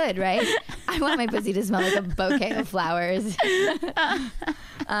 It should, right? I want my pussy to smell like a bouquet of flowers.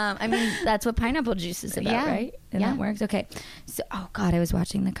 I mean, that's what pineapple juice is about, Yeah. right? And Yeah. that works. Okay. So, oh God, I was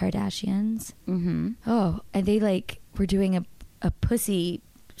watching the Kardashians. Mm-hmm. Oh, and they were doing a pussy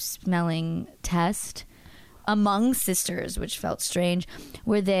smelling test among sisters, which felt strange,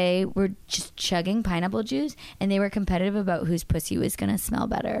 where they were just chugging pineapple juice and they were competitive about whose pussy was going to smell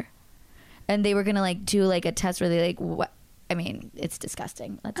better. And they were going to do a test where they what? I mean, it's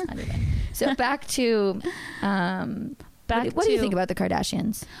disgusting. Let's not even. So back to, what do you think about the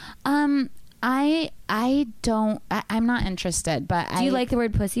Kardashians? I don't. I'm not interested. But Do you like the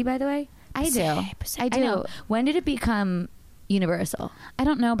word pussy, by the way? I do. I do. know. When did it become universal? I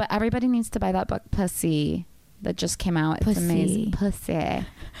don't know, but everybody needs to buy that book, Pussy, that just came out. It's Pussy. amazing. Pussy.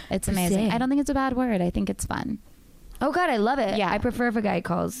 It's amazing. Pussy. I don't think it's a bad word. I think it's fun. Oh God, I love it. Yeah. I prefer if a guy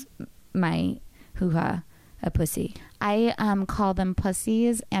calls my hoo-ha a pussy. I call them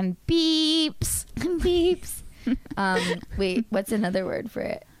pussies and beeps. Beeps. Wait, what's another word for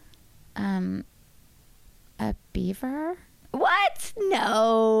it? A beaver? What?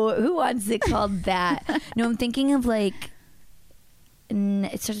 No. Who wants it called that? No, I'm thinking of it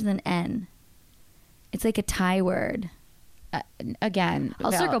starts with an N. It's like a Thai word. Again,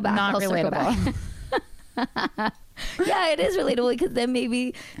 I'll circle back. Not I'll circle relatable. back. Yeah, it is relatable because then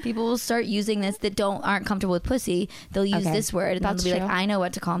maybe people will start using this that aren't comfortable with pussy. They'll use Okay. this word and That's they'll be true. like, I know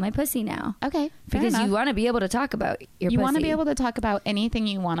what to call my pussy now. Okay, fair Because enough. you want to be able to talk about your You pussy. want to be able to talk about anything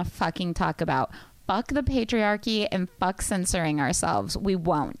you want to fucking talk about. Fuck the patriarchy and fuck censoring ourselves. We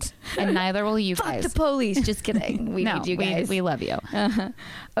won't, and neither will you Fuck guys. the police. Just kidding. We no, need you guys. we love you.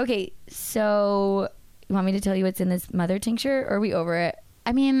 Okay, so you want me to tell you what's in this mother tincture, or are we over it?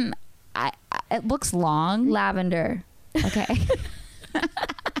 I mean, it looks long. Lavender, Okay.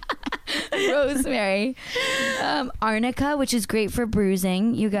 rosemary, arnica, which is great for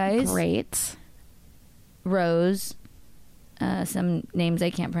bruising, you guys. Great. Rose, some names I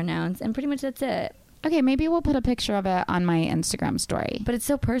can't pronounce, and pretty much that's it. Okay, maybe we'll put a picture of it on my Instagram story. But it's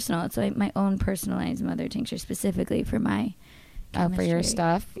so personal. It's like my own personalized mother tincture specifically for my For your chemistry.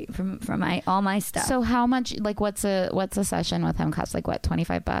 stuff. For my all my stuff. So how much? Like, what's a session with him cost? Like what?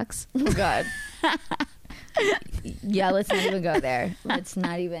 $25? Oh God. Yeah, let's not even go there. Let's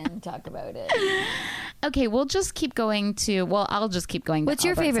not even talk about it. Okay, we'll just keep going to. Well, I'll just keep going. What's to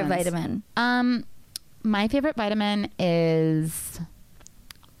your favorite Albertsons. vitamin? My favorite vitamin is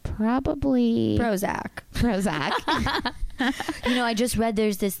probably Prozac. Prozac. You know, I just read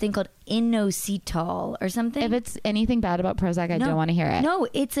there's this thing called inositol or something. If it's anything bad about Prozac, I No. don't want to hear it. No,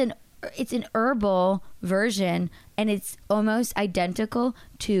 it's an herbal version, and it's almost identical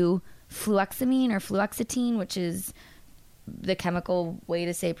to fluoxamine or fluoxetine, which is the chemical way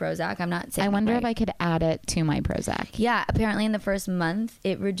to say Prozac. I'm not saying. I wonder it if right. I could add it to my Prozac. Yeah, apparently in the first month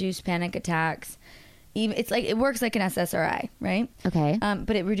it reduced panic attacks. Even it's like it works like an SSRI, right? Okay.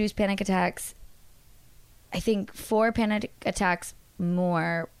 But it reduced panic attacks. I think 4 panic attacks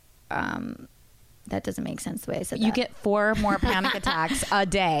more. That doesn't make sense the way I said that. You get 4 more panic attacks a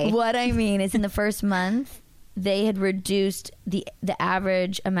day. What I mean is, in the first month, they had reduced the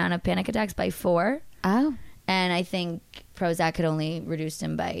average amount of panic attacks by 4, Oh. and I think Prozac had only reduced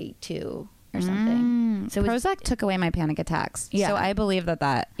them by 2 or something. So it's- Prozac took away my panic attacks. Yeah. So I believe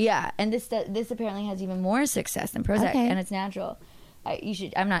that. yeah, and this apparently has even more success than Prozac, Okay. and it's natural. You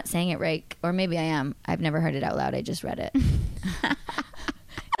should. I'm not saying it right, or maybe I am. I've never heard it out loud. I just read it.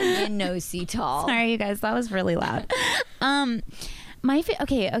 Inositol. Sorry, you guys. That was really loud.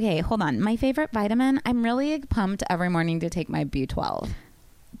 Okay, hold on. My favorite vitamin, I'm really pumped every morning to take my B12.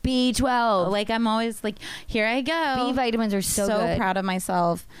 B12. Like, I'm always like, here I go. B vitamins are so good. proud of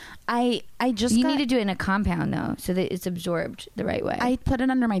myself. I just You need to do it in a compound though, so that it's absorbed the right way. I put it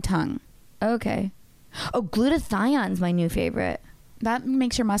under my tongue. Okay. Oh, glutathione's my new favorite. That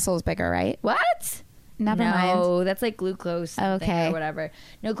makes your muscles bigger, right? What? Never mind. No, that's like glucose something Okay. or whatever.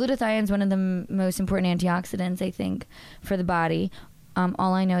 No, glutathione's one of the most important antioxidants, I think, for the body.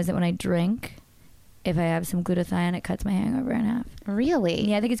 All I know is that when I drink, if I have some glutathione, it cuts my hangover in half. Really?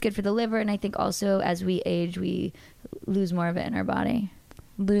 Yeah, I think it's good for the liver, and I think also as we age, we lose more of it in our body.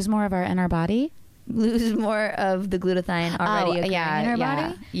 Lose more of our inner body? Lose more of the glutathione already occurring in our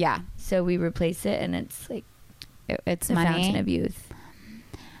body. Yeah. So we replace it, and it's like It's the fountain money. of youth.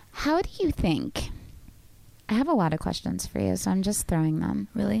 How do you think? I have a lot of questions for you, so I'm just throwing them.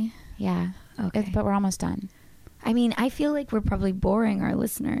 Really? Yeah. Okay. But we're almost done. I mean, I feel like we're probably boring our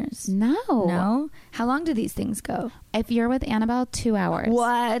listeners. No. No? How long do these things go? If you're with Annabelle, 2 hours.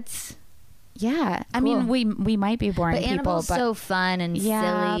 What? Yeah. I Cool. mean, we might be boring But people, Annabelle's but so fun and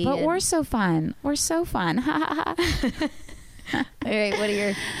yeah, silly. but and- we're so fun. We're so fun. All right, what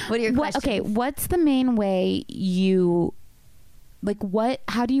are your questions? Okay, what's the main way you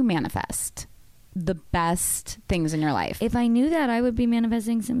how do you manifest the best things in your life? If I knew that, I would be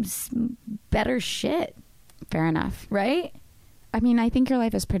manifesting some better shit, Fair enough. right? I mean, I think your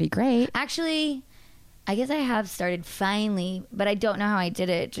life is pretty great. Actually, I guess I have started finally, but I don't know how I did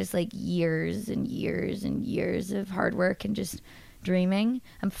it. Just like years and years and years of hard work and just dreaming.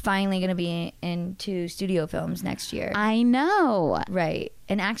 I'm finally going to be into studio films next year. I know. Right.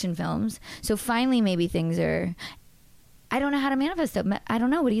 And action films. So finally, maybe things are. I don't know how to manifest them. I don't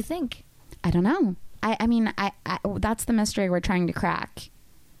know. What do you think? I don't know. I mean, I that's the mystery we're trying to crack.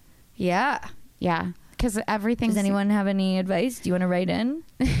 Yeah. Yeah. Because everything. Does anyone have any advice? Do you want to write in?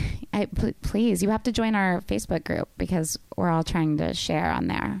 Please, you have to join our Facebook group because we're all trying to share on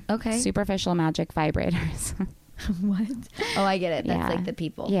there. Okay. Superficial Magic Vibrators. What? Oh, I get it. That's Yeah. like the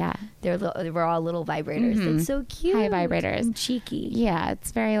people. Yeah. We're all little vibrators. Mhm. That's so cute. Hi, vibrators. And cheeky. Yeah,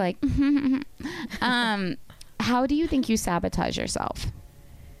 it's very like. How do you think you sabotage yourself?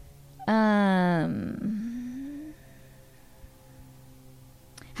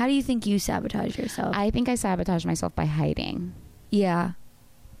 How do you think you sabotage yourself? I think I sabotage myself by hiding. Yeah.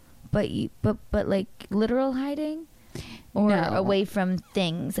 But like literal hiding? or No. away from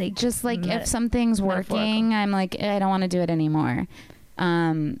things? Like Just like if something's working, I'm like, I don't want to do it anymore.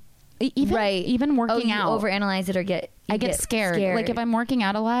 Even working you out, overanalyze it or I get scared. Like if I'm working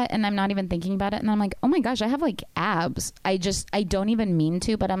out a lot and I'm not even thinking about it, and I'm like, oh my gosh, I have like abs. I don't even mean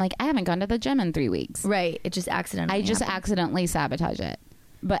to, but I'm like, I haven't gone to the gym in 3 weeks. Right. It just accidentally. Accidentally sabotage it,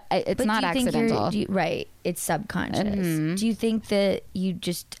 but it's But not do you think accidental. right. It's subconscious. Mhm. Do you think that you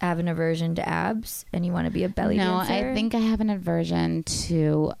just have an aversion to abs and you want to be a belly dancer? No, I think I have an aversion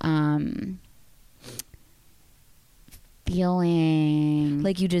to feeling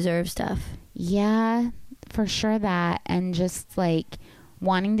like you deserve stuff. Yeah, for sure that. And just like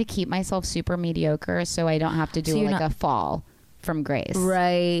wanting to keep myself super mediocre so I don't have to do So you're like not- a fall from grace.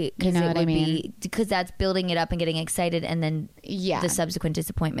 Right. You know what I mean? Because that's building it up and getting excited, and then Yeah. the subsequent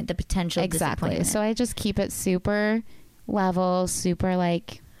disappointment, the potential Exactly. disappointment. So I just keep it super level, super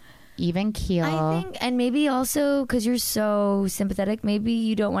like even keel. I think, and maybe also because you're so sympathetic, maybe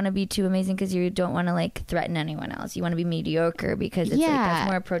you don't want to be too amazing because you don't want to like threaten anyone else. You want to be mediocre because it's like that's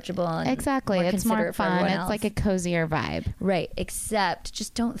more approachable. And exactly. more It's more considerate for fun. everyone It's else. like a cozier vibe. Right. Except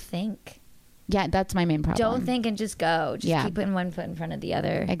just don't think. Yeah, that's my main problem. Don't think and just go. Just Yeah. keep putting one foot in front of the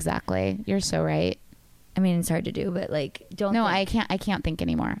other. Exactly. You're so right. I mean, it's hard to do, but like, don't. No, think. I can't think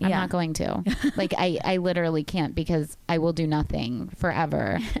anymore. I'm Yeah. not going to. Like I literally can't, because I will do nothing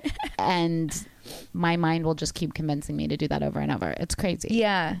forever. And my mind will just keep convincing me to do that over and over. It's crazy.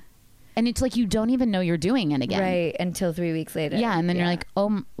 Yeah. And it's like you don't even know you're doing it again. Right. Until 3 weeks later. Yeah, and then you're like,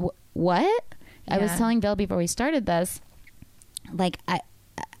 "Oh, what?" I was Yeah. telling Bill before we started this, like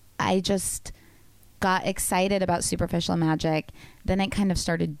I just got excited about Superficial Magic. Then it kind of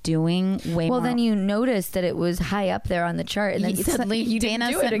started doing way more. Well, then you noticed that it was high up there on the chart, and then suddenly you Dana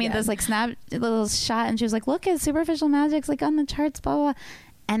didn't do it sent me again. this like snap little shot, and she was like, "Look at Superficial Magic's like on the charts, blah blah." Blah.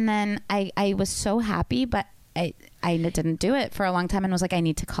 And then I was so happy, but I didn't do it for a long time, and was like, I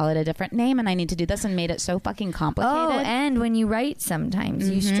need to call it a different name, and I need to do this, and made it so fucking complicated. Oh, and when you write, sometimes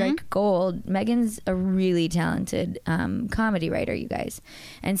you strike gold. Megan's a really talented comedy writer, you guys.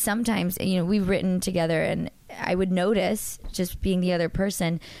 And sometimes, you know, we've written together, and I would notice, just being the other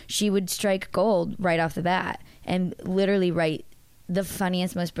person, she would strike gold right off the bat and literally write the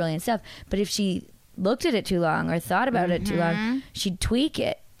funniest, most brilliant stuff. But if she looked at it too long or thought about it too long, she'd tweak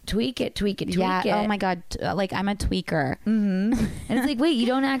it. Yeah. Oh my god. Like I'm a tweaker. And it's like, wait, you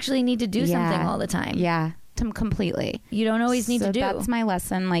don't actually need to do Yeah. something all the time. Yeah. Completely. You don't always need So to do. That's my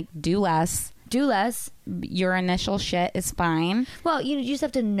lesson. Like, do less. Do less. Your initial shit is fine. Well, you just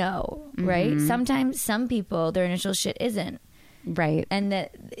have to know, right? Sometimes some people, their initial shit isn't. Right. And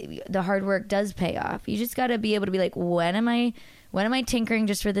that the hard work does pay off. You just got to be able to be like, when am I tinkering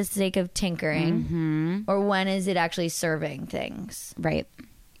just for the sake of tinkering? Or when is it actually serving things? Right.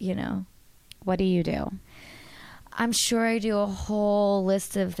 You know? What do you do? I'm sure I do a whole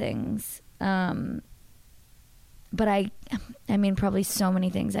list of things. But I mean, probably so many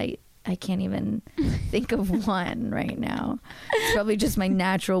things I can't even think of one right now. It's probably just my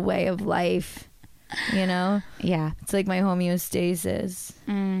natural way of life, you know? Yeah. It's like my homeostasis.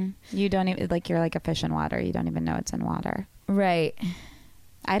 You don't even, like, you're like a fish in water. You don't even know it's in water. Right.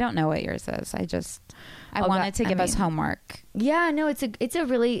 I don't know what yours is. I Oh, wanted to God, give I us mean- homework. Yeah, no, it's a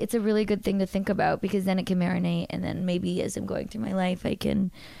really good thing to think about, because then it can marinate, and then maybe as I'm going through my life, I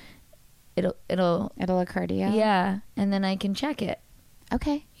can it'll It'll occur to you. yeah, and then I can check it,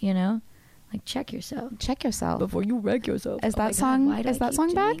 Okay. you know? Like, check yourself Check yourself. before you wreck yourself. Is Oh my that God, song- why do is I that keep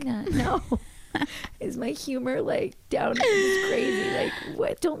song doing back? that? No. Is my humor like down? It's crazy. Like,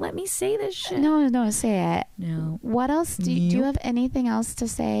 what? Don't let me say this shit. No, say it. No. What else? Do you have anything else to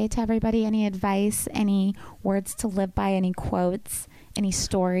say to everybody? Any advice? Any words to live by? Any quotes? Any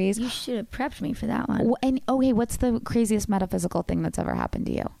stories? You should have prepped me for that one. And okay, what's the craziest metaphysical thing that's ever happened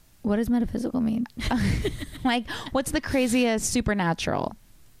to you? What does metaphysical mean? Like, what's the craziest supernatural?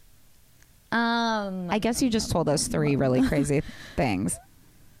 I guess you just told us 3 really crazy things.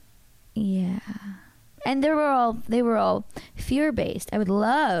 Yeah. And they were all fear-based. I would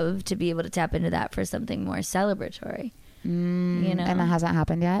love to be able to tap into that for something more celebratory. You know? And that hasn't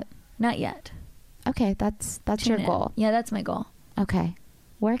happened yet? Not yet. Okay, that's Tune your in. goal. Yeah, that's my goal. Okay.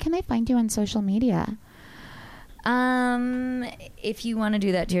 Where can they find you on social media? If you want to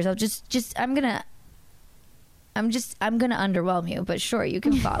do that to yourself, I'm gonna underwhelm you, but sure, you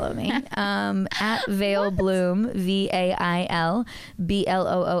can follow me at Vail Bloom,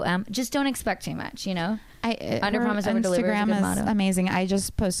 VAILBLOOM. Just don't expect too much, you know. Under Her promise, over deliver is a Instagram good is motto. amazing. I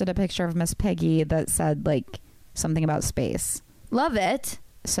just posted a picture of Miss Peggy that said like something about space. Love it.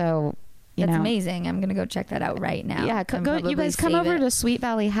 So you That's know, amazing. I'm gonna go check that out right now. Yeah, And you probably guys come save over it. to Sweet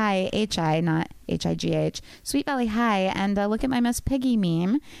Valley High, HI, not HIGH, Sweet Valley High, and look at my Miss Piggy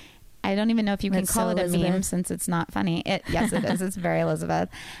meme. I don't even know if you can That's call so it a Elizabeth. meme since it's not funny. Yes, it is. It's very Elizabeth.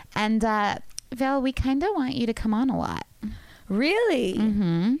 And Val, we kind of want you to come on a lot. Really?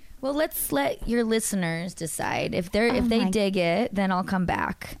 Mm-hmm. Well, let's let your listeners decide. If they my- dig it, then I'll come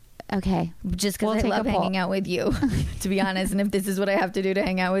back. Okay. Just because We'll I take love a poll. hanging out with you, to be honest. And if this is what I have to do to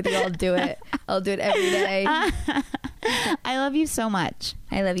hang out with you, I'll do it. I'll do it every day. I love you so much.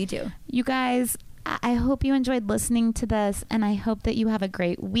 I love you too. You guys, I hope you enjoyed listening to this, and I hope that you have a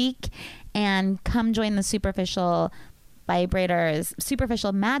great week. And come join the Superficial Magic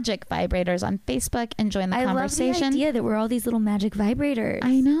Vibrators on Facebook and join the I love the conversation. idea that we're all these little magic vibrators.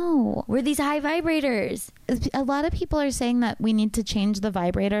 I know. We're these high vibrators. A lot of people are saying that we need to change the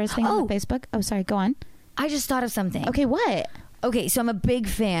vibrators thing on Oh. Facebook. Oh, sorry. Go on. I just thought of something. Okay, what? Okay, so I'm a big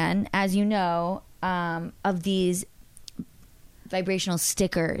fan, as you know, of these vibrational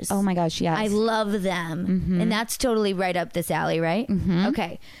stickers. Oh my gosh, yes. I love them. Mhm. And that's totally right up this alley, right? Mhm.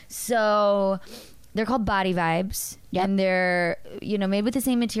 Okay. So they're called Body Vibes. Yep. And they're, made with the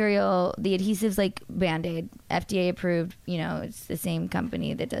same material. The adhesive's like Band-Aid. FDA approved. It's the same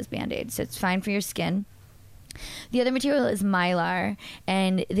company that does Band-Aid. So it's fine for your skin. The other material is Mylar.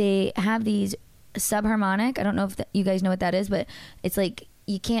 And they have these subharmonic. I don't know if you guys know what that is, but it's like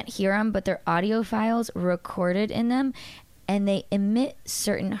you can't hear them, but they're audio files recorded in them. And they emit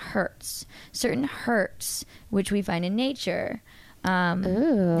certain hertz, which we find in nature.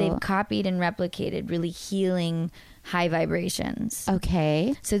 Ooh. They've copied and replicated really healing high vibrations.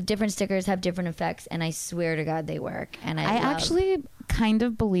 Okay. So different stickers have different effects, and I swear to God they work. And I actually kind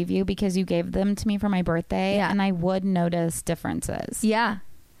of believe you because you gave them to me for my birthday, Yeah. and I would notice differences. yeah,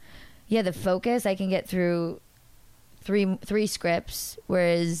 the focus I can get through three scripts,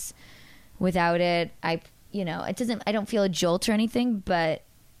 whereas without it, it doesn't. I don't feel a jolt or anything, but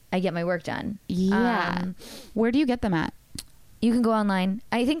I get my work done. Yeah. Where do you get them at? You can go online.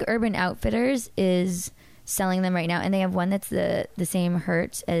 I think Urban Outfitters is selling them right now, and they have one that's the same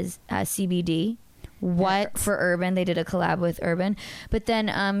hertz as CBD. What? For Urban, they did a collab with Urban, but then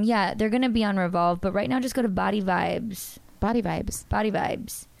they're gonna be on Revolve. But right now, just go to Body Vibes. Body Vibes. Body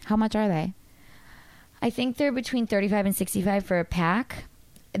Vibes. How much are they? I think they're between $35 and $65 for a pack.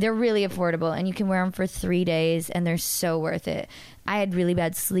 They're really affordable, and you can wear them for 3 days, and they're so worth it. I had really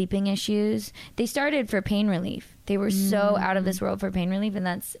bad sleeping issues. They started for pain relief. They were so out of this world for pain relief, and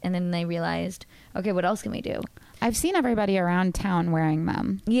then they realized, okay, what else can we do? I've seen everybody around town wearing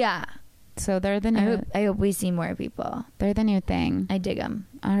them. Yeah, So they're the new I hope we see more people. they're the new thing. I dig them.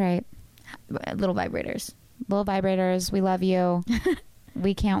 All right. Little vibrators. Little vibrators, we love you.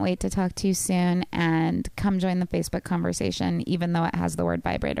 We can't wait to talk to you soon, and come join the Facebook conversation, even though it has the word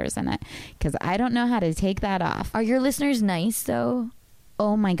vibrators in it, because I don't know how to take that off. Are your listeners nice, though?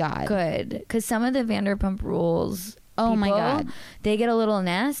 Oh my God. Good. Because some of the Vanderpump Rules Oh my people, God. they get a little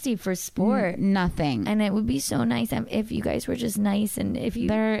nasty for sport. Nothing. And it would be so nice if you guys were just nice, and if you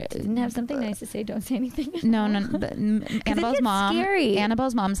They're- didn't have something nice to say, don't say anything. No. Annabelle's gets mom. scary.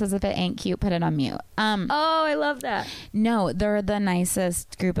 Annabelle's mom says if it ain't cute, put it on mute. Oh, I love that. No, they're the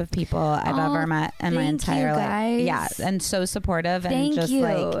nicest group of people I've Oh, ever met in my thank entire you, life. guys. Yeah, and so supportive and Thank just you.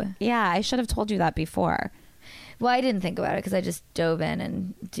 like, yeah, I should have told you that before. Well, I didn't think about it because I just dove in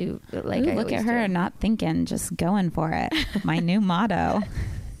and do like Ooh, I look always at her, do. not thinking, just going for it. My new motto.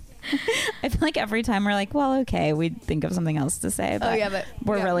 I feel like every time we're like, well, okay, we'd think of something else to say, but, but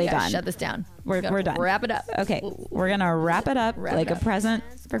we're really yeah, done. Shut this down. We're done. Wrap it up. Okay, we're gonna wrap it up Wrap like it a up. present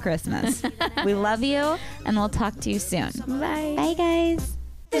for Christmas. We love you, and we'll talk to you soon. Bye. Bye, guys.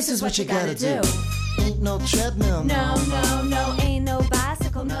 This is what you gotta do. Ain't no treadmill. No, ain't no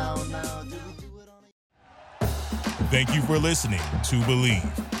bicycle. No. Thank you for listening to Believe.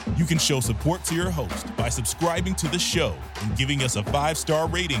 You can show support to your host by subscribing to the show and giving us a 5-star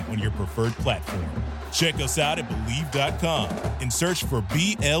rating on your preferred platform. Check us out at Believe.com and search for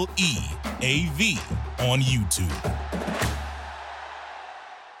BLEAV on YouTube.